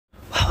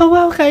Oh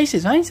wow guys,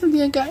 it's nice of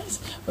you guys.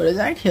 What is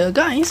that here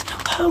guys?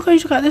 Oh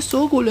guys, look at this,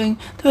 so cooling.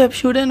 The web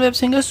shooter and web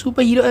singer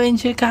superhero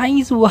Avenger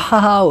guys.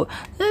 Wow,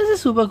 this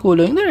is super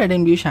cooling. The red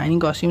and blue shining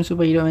costume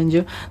superhero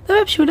Avenger. The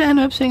web shooter and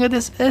web singer.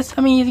 This is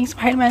amazing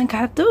Spider-Man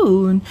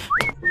cartoon.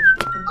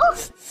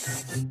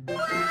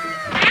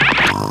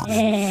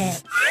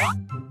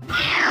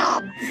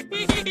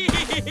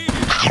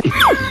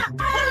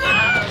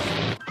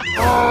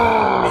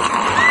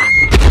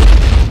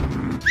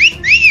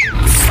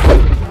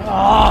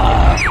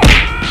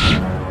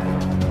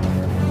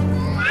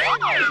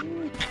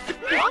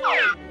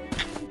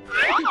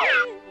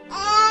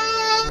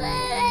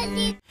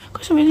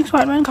 Amazing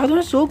Spider-Man cartoon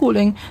is so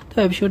cooling.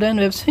 The web shooter and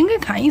web singer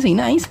guys,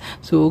 nice,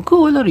 so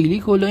cool, really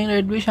cool in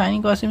red blue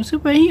shiny costume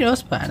superhero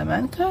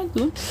Spider-Man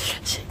cartoon.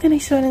 Check the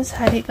next one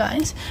inside here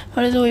guys.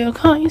 What is over here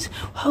guys?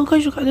 Wow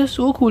guys, look at this,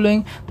 so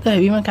cooling. The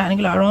heavy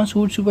mechanical iron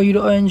suit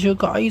superhero Avenger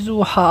guys.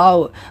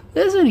 Wow,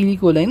 this is really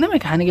cool. The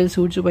mechanical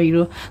suit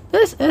superhero.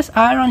 This is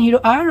Iron Hero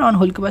Iron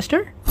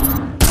Hulkbuster.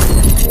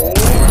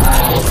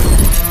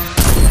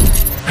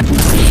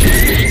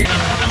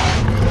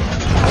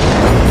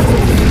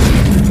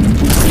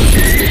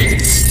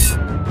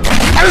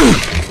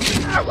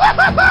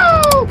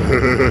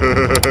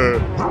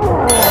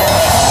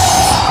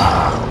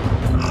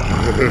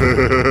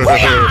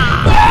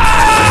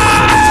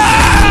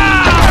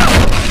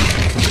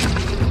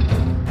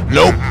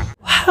 Nope.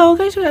 Wow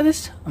guys, look at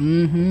this.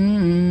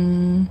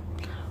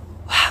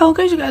 Wow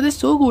guys, look at this,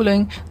 so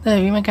cooling. The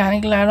heavy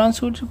mechanical iron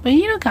suit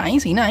superhero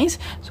guys, nice,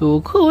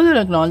 so cool. The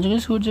technological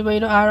suit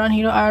superhero Iron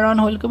Hero Iron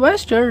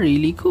Hulkbuster,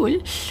 really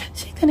cool.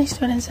 Check the next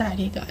one inside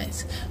here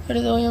guys. What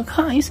is over here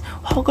guys?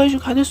 Wow guys,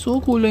 look at this,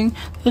 so cooling.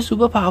 The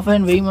super powerful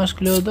and very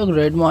muscular, the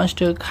red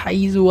monster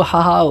guys.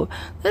 Wow,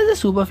 this is a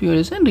super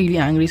furious and really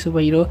angry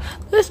superhero.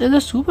 This is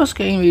a super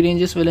scary and very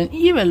dangerous villain,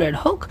 Evil Red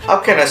Hulk. How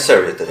can I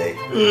serve you today?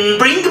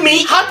 Bring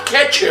me hot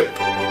ketchup.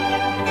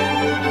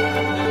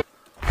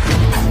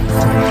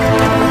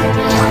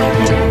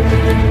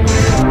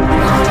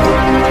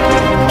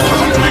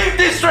 Leave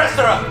this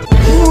restaurant.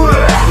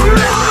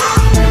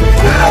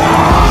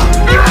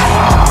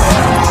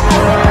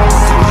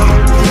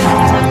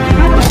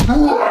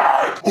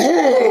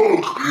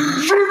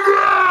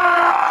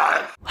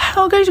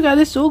 Wow guys, look at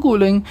this, so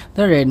cooling.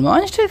 The red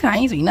monster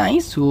guys,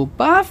 nice, so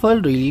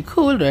powerful, really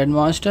cool. Red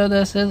monster,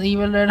 this is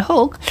Evil Red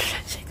Hulk.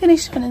 Check the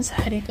next one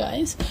inside here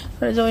guys.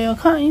 What is over here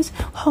guys?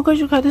 Wow guys,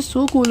 look at this,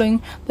 so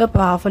cooling. The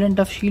powerful and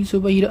tough shield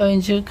superhero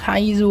Avenger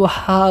guys.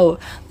 Wow,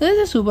 this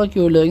is super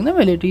cute looking. The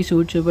military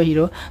suit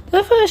superhero.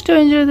 The first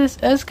Avenger, this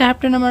is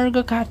Captain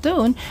America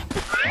cartoon.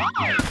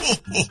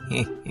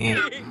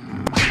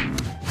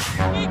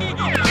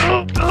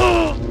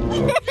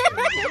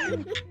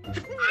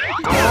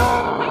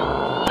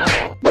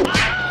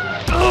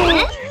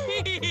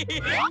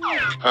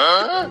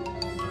 Huh?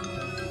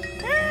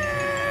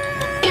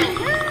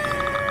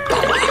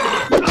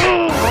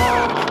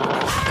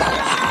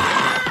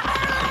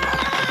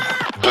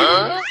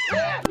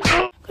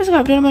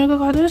 Captain America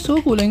cartoon is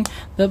so cooling.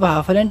 The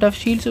powerful and tough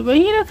shield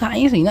superhero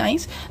guys,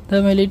 nice.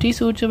 The military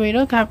suit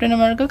superhero Captain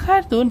America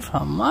cartoon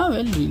from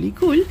Marvel, really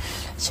cool.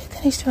 Check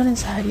the next one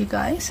inside here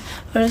guys.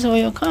 What is over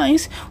here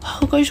guys?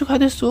 Wow guys, look at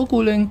this, so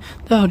cooling.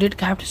 The hooded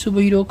Captain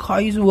superhero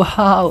guys.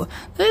 Wow,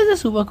 this is a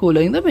super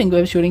cooling. The pink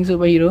web shooting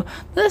superhero.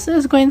 This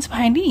is Gwen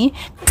Spidey.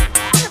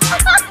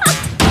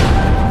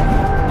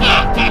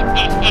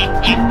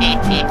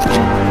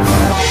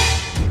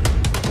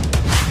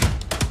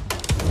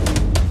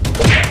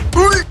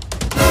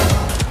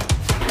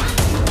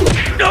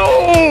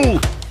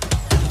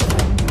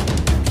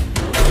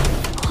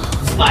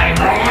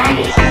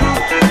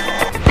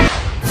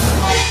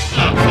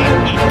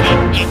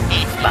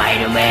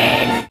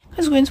 Spider-Man.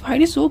 This Gwen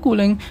Spidey is so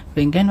cooling.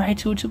 Pink and white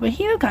suit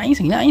superhero guys,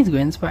 nice.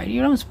 Gwen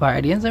Spidey from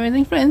Spidey and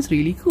Amazing Friends,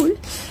 really cool.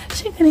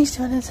 Check the next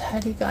one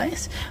inside here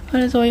guys.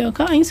 What is all your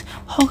guys?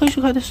 How guys,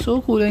 look at this,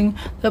 so cooling.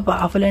 The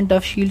powerful and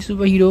tough shield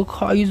superhero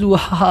guys.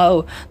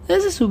 Wow,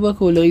 this is super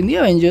cooling. The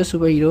Avengers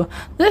superhero.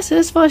 This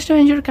is first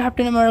Avenger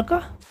Captain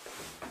America.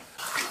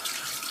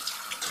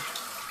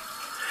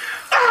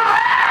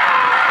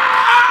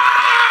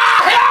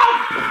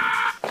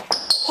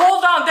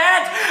 Hold on,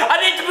 Dad! I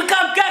need to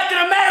become Captain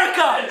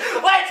America!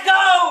 Let's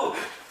go!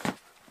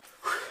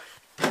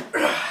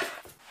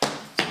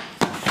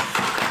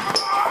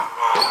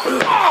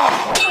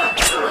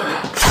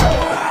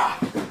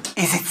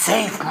 Is it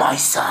safe, my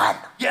son?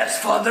 Yes,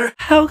 father.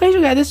 How guys,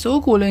 look at this,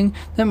 so cooling.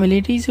 The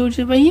military suit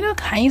superhero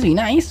guys,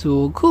 nice,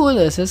 so cool.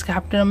 This is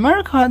Captain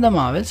America, the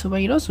Marvel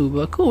superhero,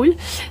 super cool.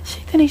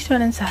 Check the next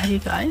one inside here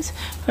guys.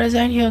 What is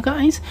that here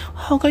guys?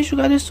 How guys,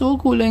 look at this, so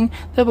cooling.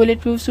 The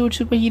bulletproof suit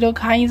superhero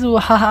guys.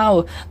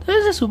 Wow, this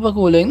is a super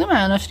cooling. The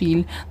Man of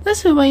Steel, the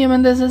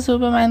Superhuman, this is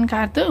Superman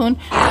cartoon.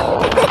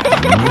 Oh.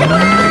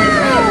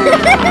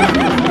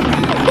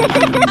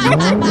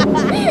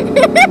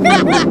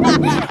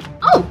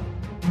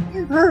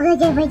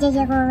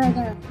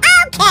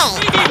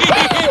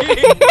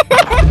 Okay.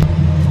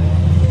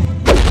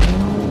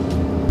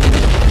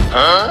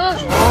 Huh?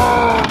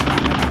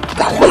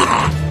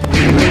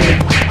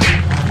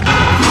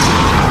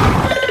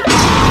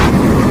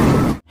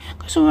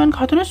 Superman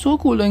cartoon is so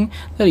cooling.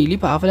 The really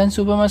powerful and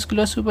super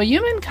muscular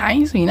superhuman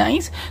guys, very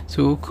nice.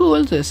 So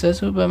cool. This is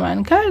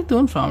Superman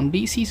cartoon from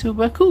DC,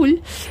 super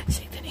cool.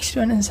 See the next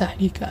one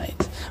inside you guys.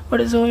 What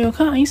is over your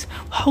guys?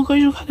 How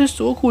guys, you guys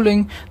so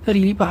cooling. The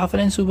really powerful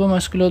and super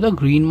muscular, the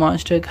Green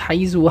Monster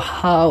guys.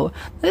 Wow.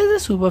 This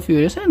is a super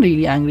furious and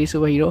really angry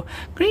superhero.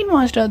 Green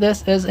Monster,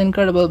 this is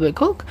Incredible Big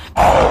Hulk.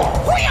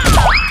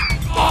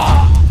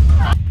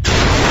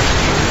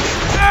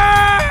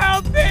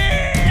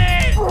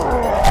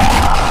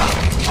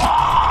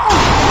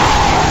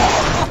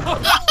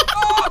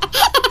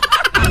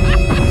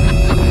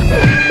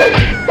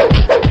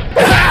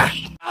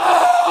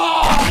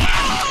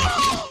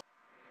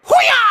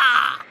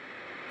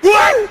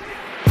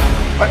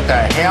 What the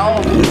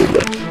hell?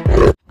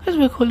 Because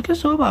Big Hulk is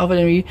so powerful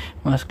and really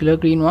muscular.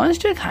 Green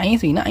Monster,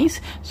 nice,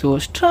 so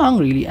strong,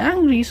 really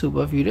angry,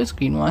 super furious.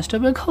 Green Monster,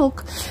 Big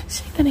Hulk.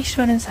 See the next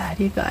one inside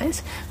you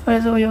guys. What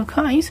is over your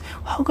guys?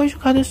 Wow guys, you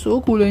guys are so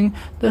cooling.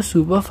 The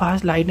super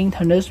fast lightning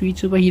thunder sweet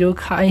superhero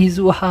guys.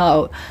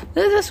 Wow,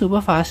 this is a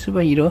super fast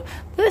superhero.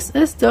 This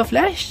is the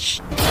Flash.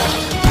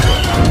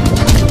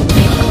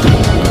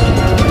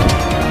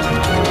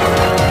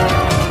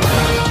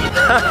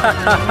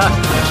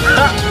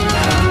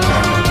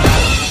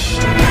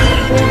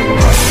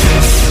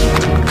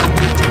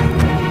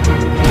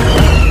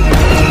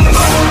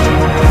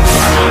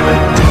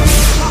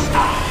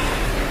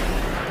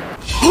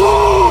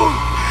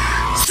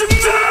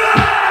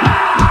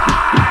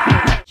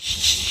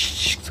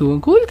 So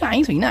cool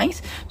guys, very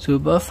nice.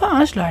 Super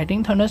fast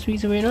lightning thunder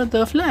sweet superhero,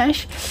 the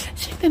Flash.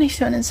 Check the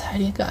next one inside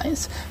you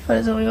guys. What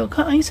is over your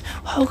guys?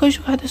 Wow guys,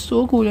 you guys are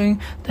so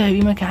cooling. The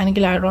heavy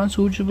mechanical iron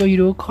suit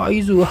superhero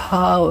guys.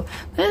 Wow,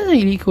 this is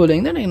really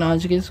cooling. The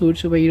technological suit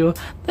superhero.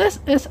 This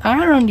is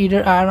Iron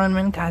Leader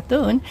IRONMAN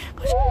cartoon.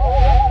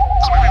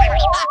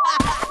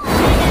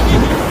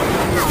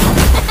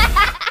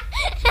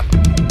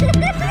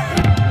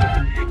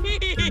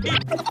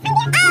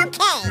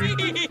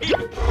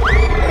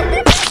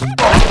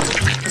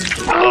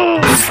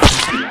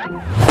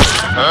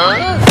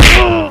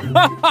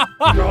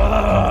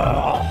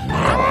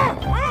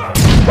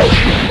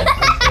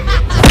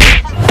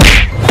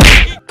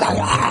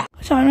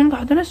 Iron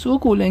cartoon is so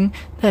cooling.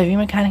 The heavy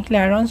mechanical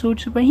iron suit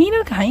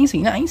superhero guys,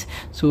 nice,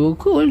 so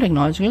cool.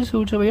 Technological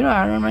suit superhero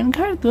IRONMAN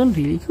cartoon,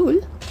 really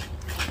cool.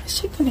 Let's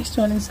check the next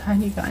one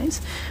inside you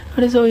guys.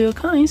 What is over your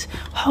guys?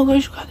 Wow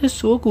guys, you guys are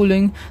so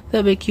cooling.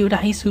 The big cute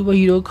ice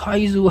superhero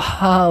guys.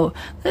 Wow,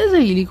 this is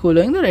really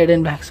cooling. The red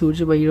and black suit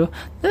superhero.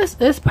 This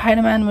is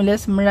Spider-Man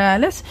Miles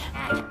Morales.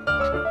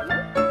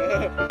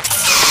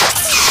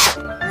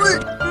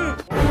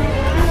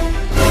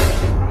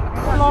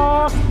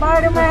 Hello,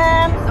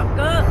 Spider-Man.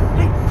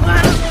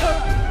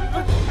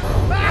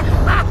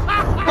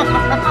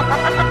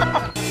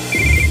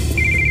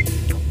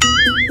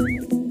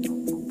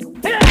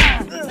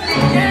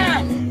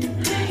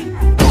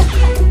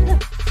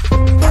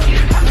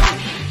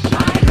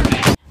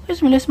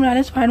 Miles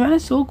Morales Spider-Man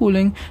is so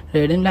cooling.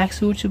 Red and black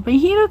suit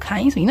superhero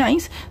guys, very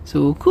nice,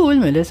 so cool.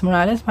 Miles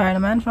Morales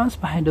Spider-Man from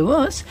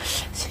Spider-Verse.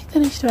 Check the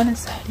next one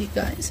inside you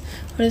guys.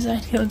 What is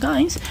that here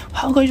guys?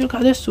 Wow guys, you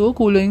guys are so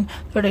cooling.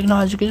 The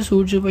technological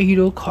suit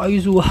superhero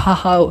guys.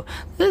 Wow,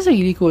 this is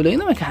really cooling.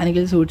 The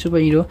mechanical suit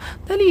superhero,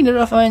 the leader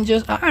of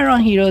Avengers,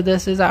 Iron Hero.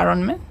 This is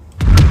Iron Man.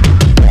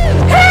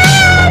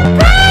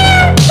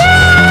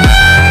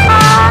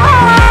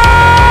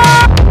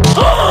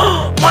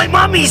 My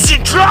mommy's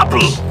in trouble!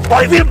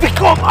 I will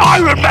become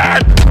Iron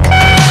Man!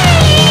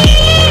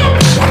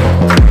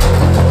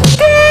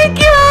 Thank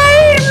you,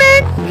 Iron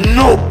Man!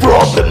 No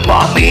problem,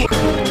 mommy!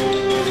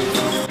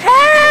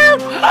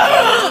 Help!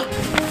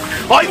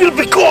 I will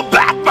become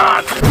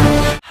Batman!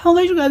 How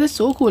guys, you guys are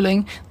so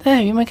cooling. The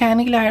heavy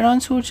mechanical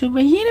iron suit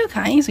superhero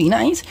guys, very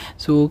nice,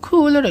 so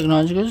cool. The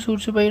technological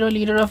suit superhero,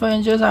 leader of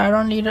Avengers,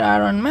 Iron Leader,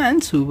 Iron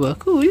Man, super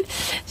cool.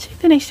 Check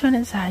the next one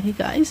inside you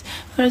guys.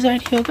 What is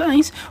that here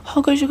guys?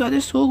 How guys, you guys are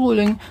so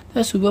cooling.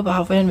 The super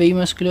powerful and very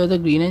muscular, the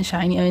green and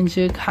shiny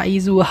Avenger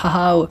guys.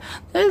 Wow,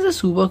 that is a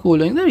super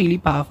cooling. The really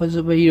powerful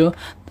superhero,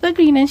 the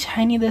green and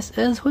shiny. This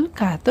is Hulk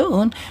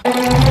cartoon.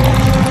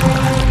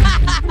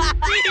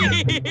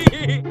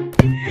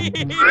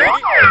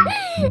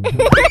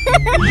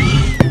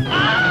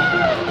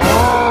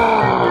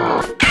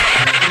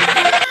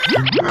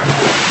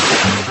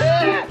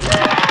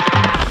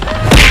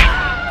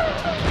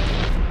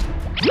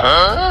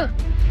 Huh?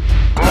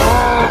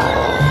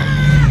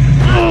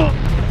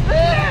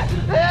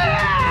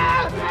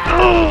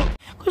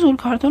 Because Hulk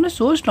cartoon is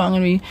so strong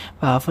and very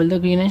powerful. The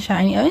green and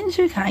shiny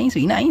Avenger guys,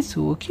 very nice,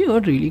 so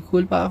cute, really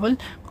cool, powerful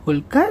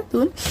Hulk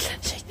cartoon.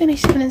 Check the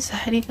next one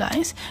inside you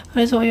guys.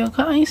 What is all your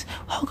guys?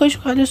 How guys,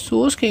 you guys are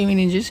so scary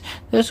ninjas.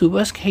 The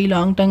super scary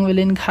long tongue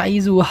villain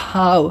guys.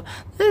 Wow,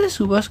 this is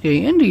super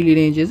scary and really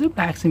dangerous. The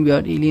black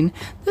symbiote alien.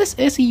 This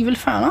is evil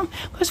Phantom.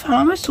 Because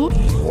Phantom is so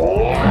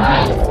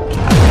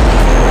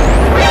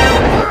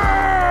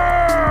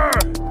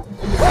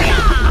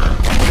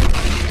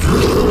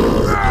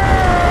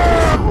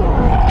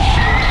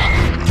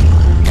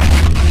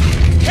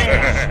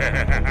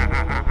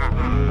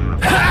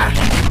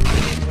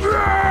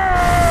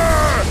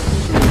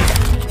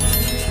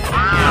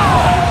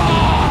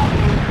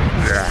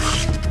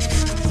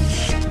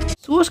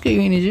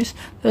scary images.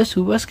 The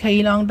super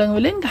scary long tongue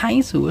villain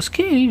kind, so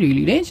scary,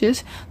 really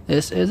dangerous.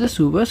 This is a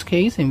super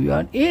scary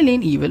symbiote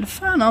alien evil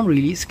phenom,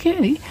 really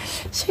scary.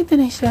 Check the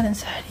next one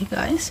inside, you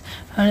guys.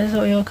 And this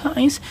all your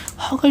guys.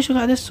 How guys, you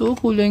got this so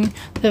cooling.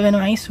 The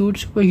Venom suit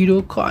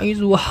superhero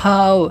guys.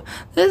 Wow,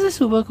 this is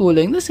super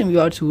cooling. The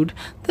symbiote suit.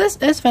 This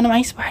is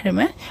Venom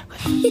Spider-Man.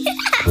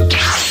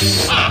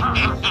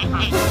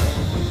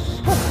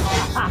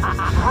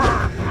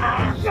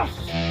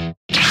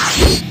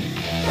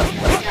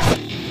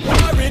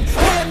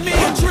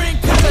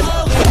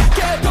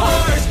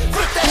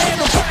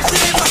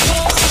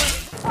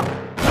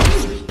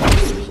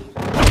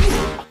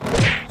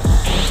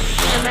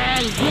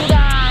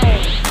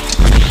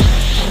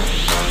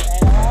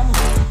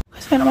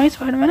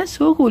 Spider-Man is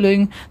so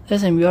cooling. The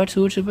symbiote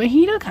suit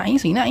superhero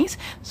kind, nice.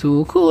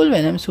 So cool.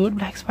 Venom suit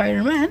Black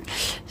Spider-Man.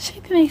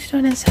 Check the next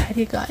one inside,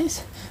 you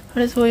guys.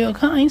 What is for your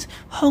guys?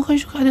 How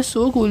guys, you guys is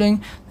so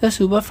cooling. The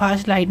super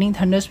fast lightning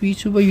thunder speed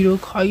superhero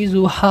guys.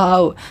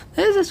 Wow,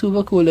 this is a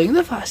super cooling.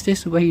 The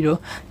fastest superhero.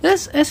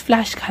 This is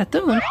Flash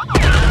Toon.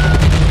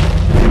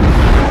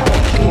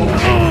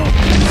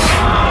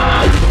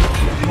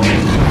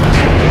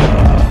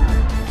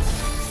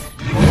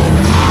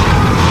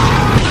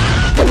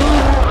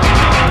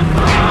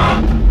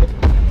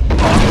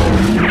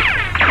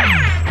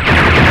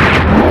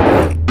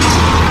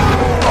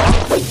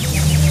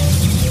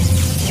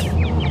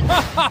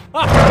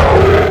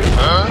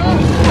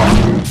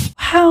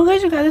 How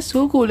guys, you guys are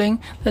so cooling.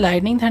 The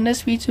lightning thunder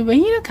speed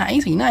superhero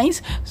kind,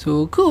 nice.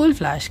 So cool.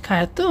 Flash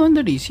Toon,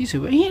 the DC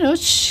superhero.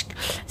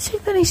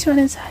 Check the next one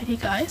inside, you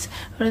guys.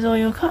 What is all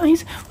your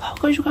guys? How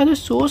guys, you guys are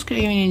so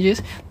scary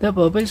images. The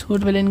purple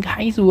suit villain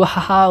guys.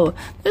 Wow,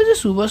 this is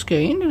super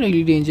scary and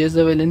really dangerous.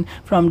 The villain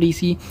from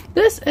DC.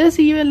 This is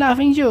evil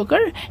laughing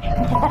Joker.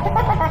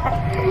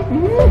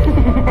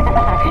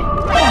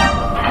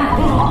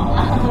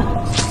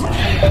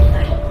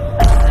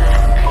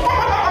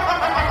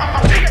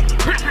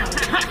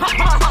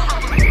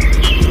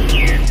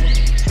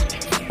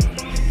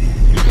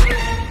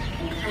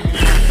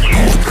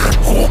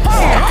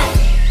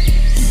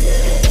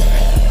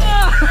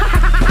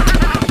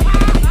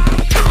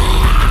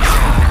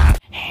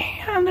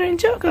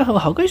 Joker,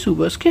 how guys,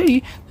 super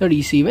scary. The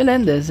DC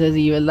villain. This is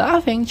evil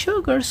laughing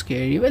Joker,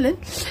 scary villain.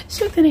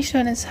 Check the next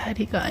one inside,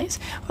 you guys.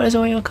 What is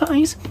all your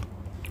guys?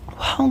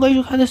 Wow guys,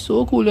 you guys are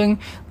so cooling.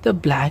 The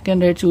black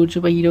and red suit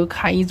superhero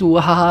guys.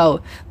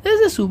 Wow,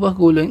 this is super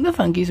cooling. The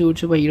funky suit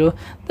superhero.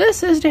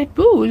 This is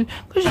Deadpool.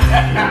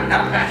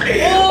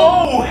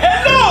 Oh,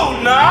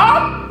 hello,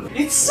 Nam!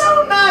 It's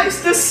so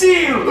nice to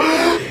see you.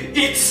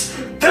 It's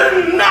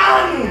the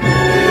Nun.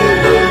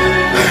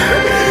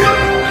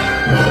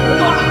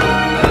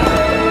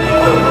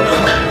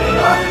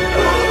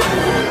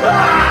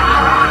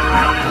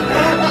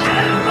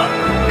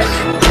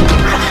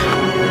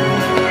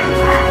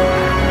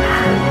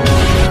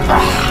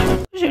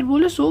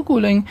 Deadpool is so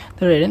cooling.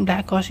 The red and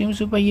black costume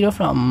superhero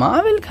from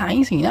Marvel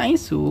kind,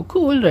 nice. So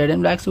cool. Red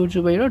and black suit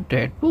superhero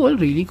Deadpool,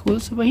 really cool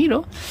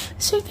superhero.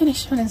 Check the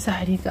next one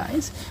inside, you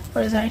guys.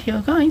 What is that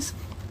here, guys?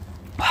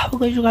 Wow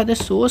guys, you got the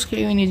so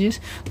scary images.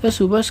 The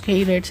super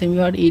scary red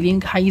symbiote alien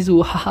guys.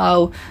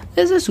 Wow,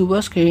 this is a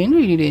super scary and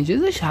really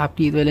dangerous. The sharp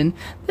teeth villain.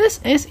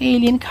 This is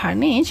Alien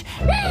Carnage.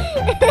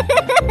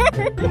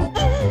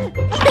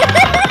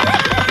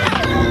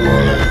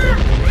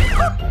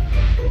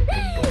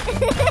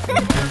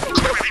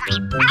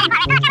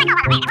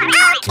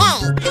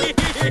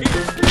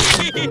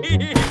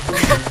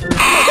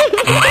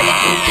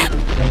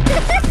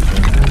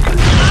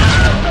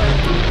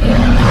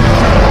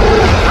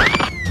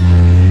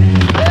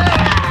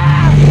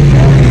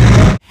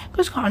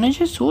 Because Carnage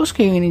has so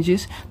scary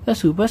images. The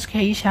super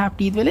scary sharp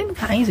teeth villain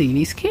kind,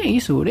 really scary,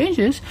 so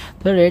dangerous.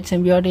 The red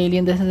symbiote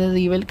alien, this is the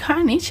evil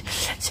Carnage.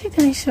 Check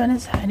the next one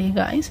inside, you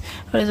guys.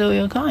 What is over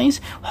here,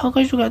 guys? How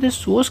guys, you got this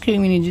so scary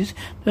images.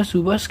 The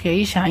super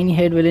scary shiny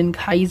head villain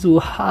guys.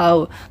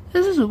 Wow,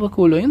 this is super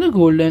cool. In the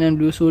golden and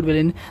blue suit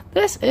villain.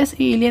 This is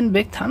alien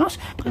big THANOS.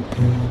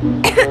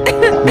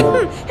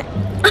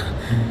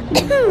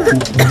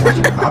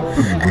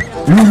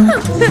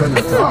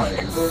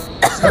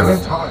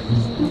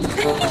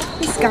 Sanitize.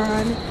 He's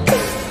gone.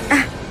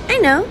 I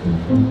know.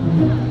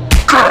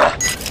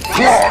 Hulk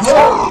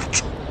hurt!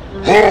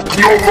 Hulk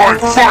no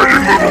like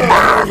fighting, little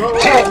man!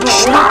 Hulk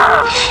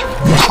smash!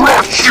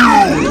 Crush you!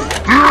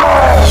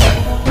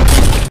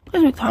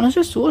 Because with Thanos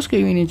is so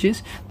scary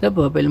images, the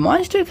purple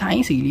monster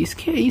kind really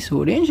scary,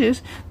 so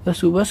dangerous. The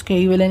super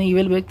scary villain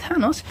evil big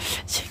THANOS.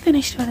 Check the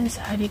next one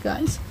inside, you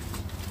guys.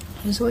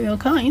 So your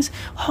guys,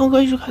 how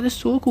guys, you got this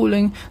so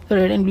cooling. The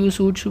red and blue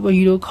suit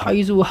superhero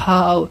guys.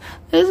 Wow,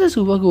 this is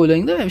super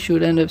cooling. The web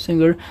shooter and web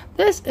singer.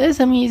 This is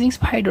amazing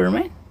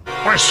Spider-Man.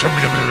 Come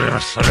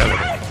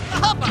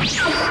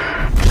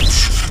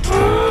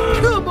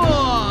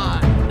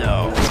on!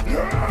 No.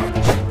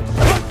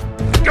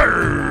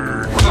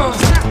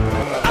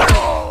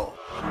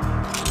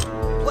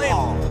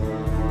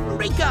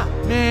 Eureka!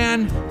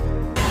 Man!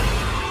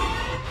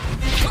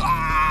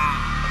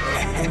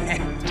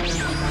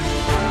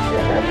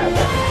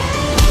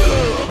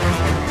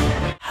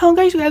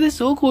 guys, you guys, this is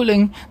so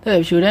cooling. The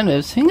web shooter and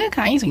web singer,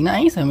 guys,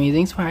 nice,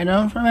 amazing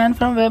Spider-Man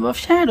from Web of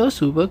Shadows,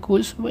 super cool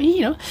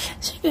superhero.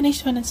 Check the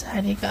next one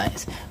inside here,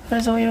 guys.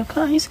 First of all, you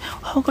guys,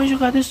 how guys, you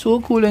guys, this is so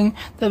cooling.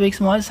 The big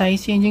small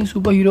size changing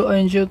superhero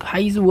Avenger,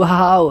 guys,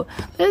 wow.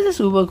 This is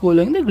super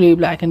cooling. The grey,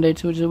 black and red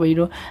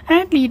superhero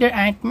and leader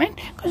Ant-Man.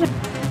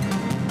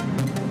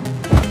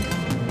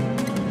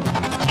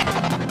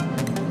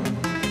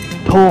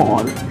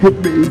 THOR, hit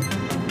me.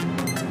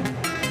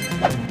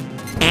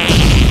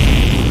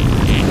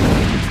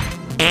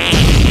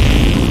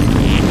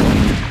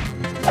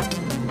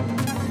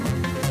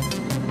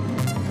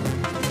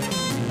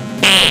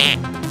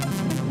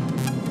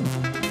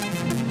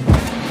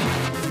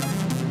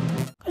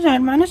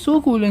 Ant-Man is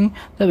so cooling.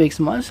 The big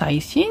small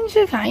size change,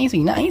 guys,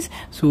 nice,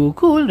 so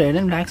cool. Red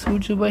and black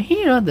suit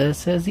superhero.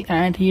 This is the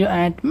Ant-Hero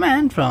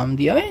Ant-Man from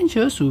the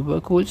Avengers,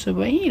 super cool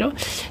superhero.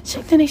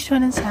 Check the next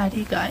one inside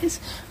here, guys.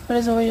 What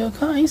is over here,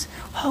 guys?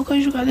 How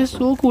guys, you guys, is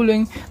so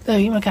cooling.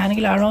 The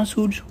mechanical iron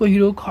suit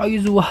superhero,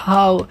 guys,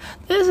 wow.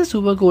 This is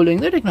super cooling.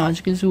 The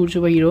technological suit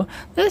superhero.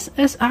 This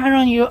is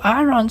Iron Hero,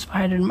 Iron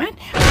Spider-Man.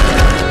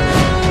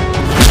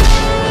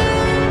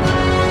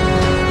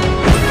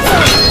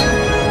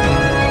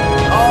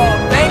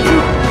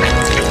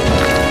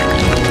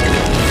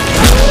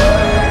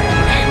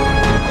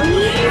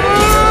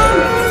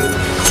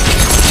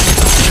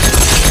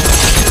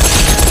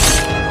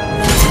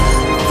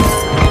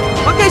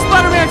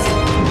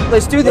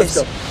 Let's do this.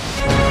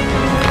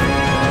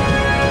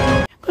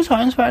 Because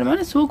Iron Spider-Man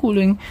is so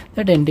cooling.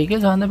 The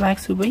tentacles on the back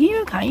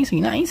superhero, guys,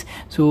 nice,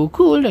 so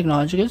cool.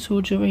 Technological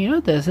suit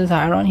superhero. This is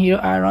Iron Hero,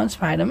 Iron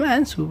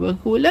Spider-Man, super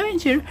cool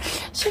Avenger.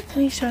 Check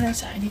the next one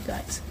inside, you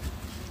guys.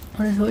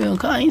 What is over here,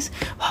 guys?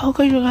 How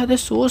guys, you got the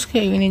so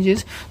scary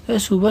ranges, the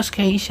super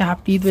scary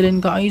sharp teeth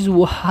within, guys,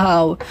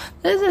 wow.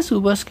 There's a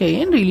super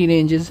scary and really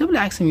ranges, the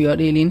black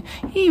symbiote alien,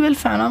 evil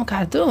phantom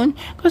cartoon.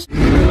 Because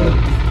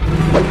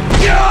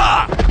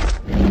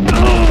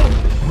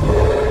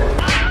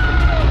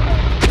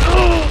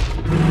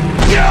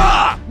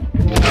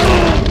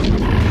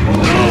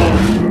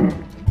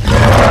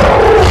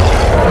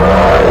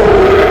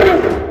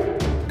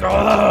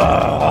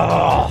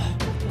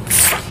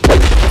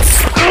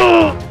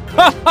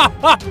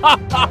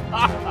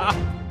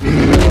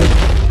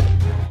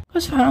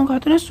Phantom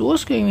cartoon is so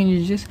scary when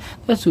you just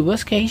the super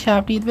scary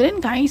sharp teeth within,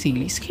 guys,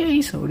 really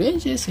scary, so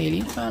dangerous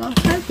alien Phantom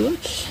cartoon.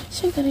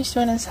 Check the next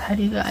one inside,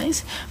 you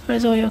guys.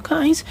 Where's all your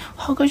guys?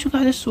 How guys, you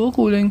guys is so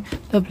cooling.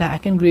 The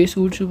black and grey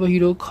suit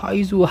superhero,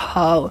 guys,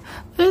 wow.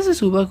 This is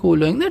super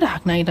cooling. The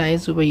Dark Knight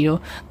Eyes superhero.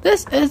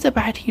 This is the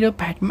Bat Hero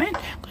Batman.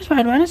 Because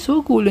Batman is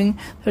so cooling.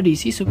 The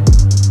DC super.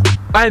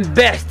 I'm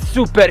best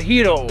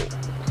superhero.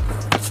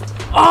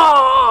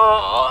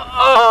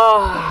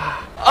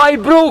 I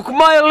broke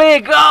my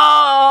leg.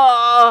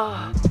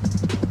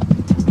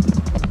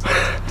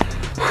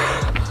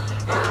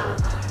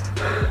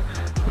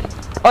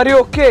 Are you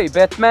okay,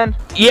 Batman?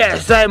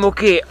 Yes, I'm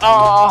okay.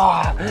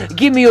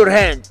 Give me your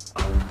hand.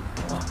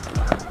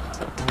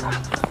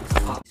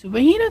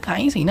 Superhero,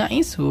 guys,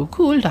 nice, so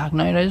cool. Dark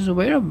Knight Rises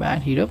superhero,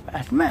 Bat Hero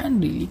Batman,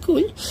 really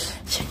cool.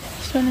 Check the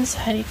next one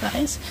inside,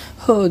 guys.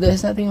 Oh,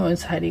 there's nothing more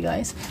inside,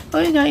 guys.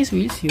 Okay, guys,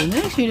 we'll see you in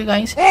the next video,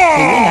 guys.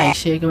 Like,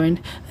 share, comment,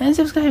 and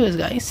subscribe us,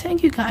 guys.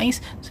 Thank you,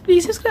 guys. So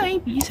please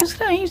subscribe.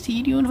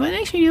 Stay tuned for the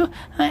next video.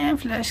 I am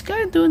Flash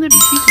Cartoon, the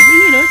DC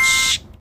superhero.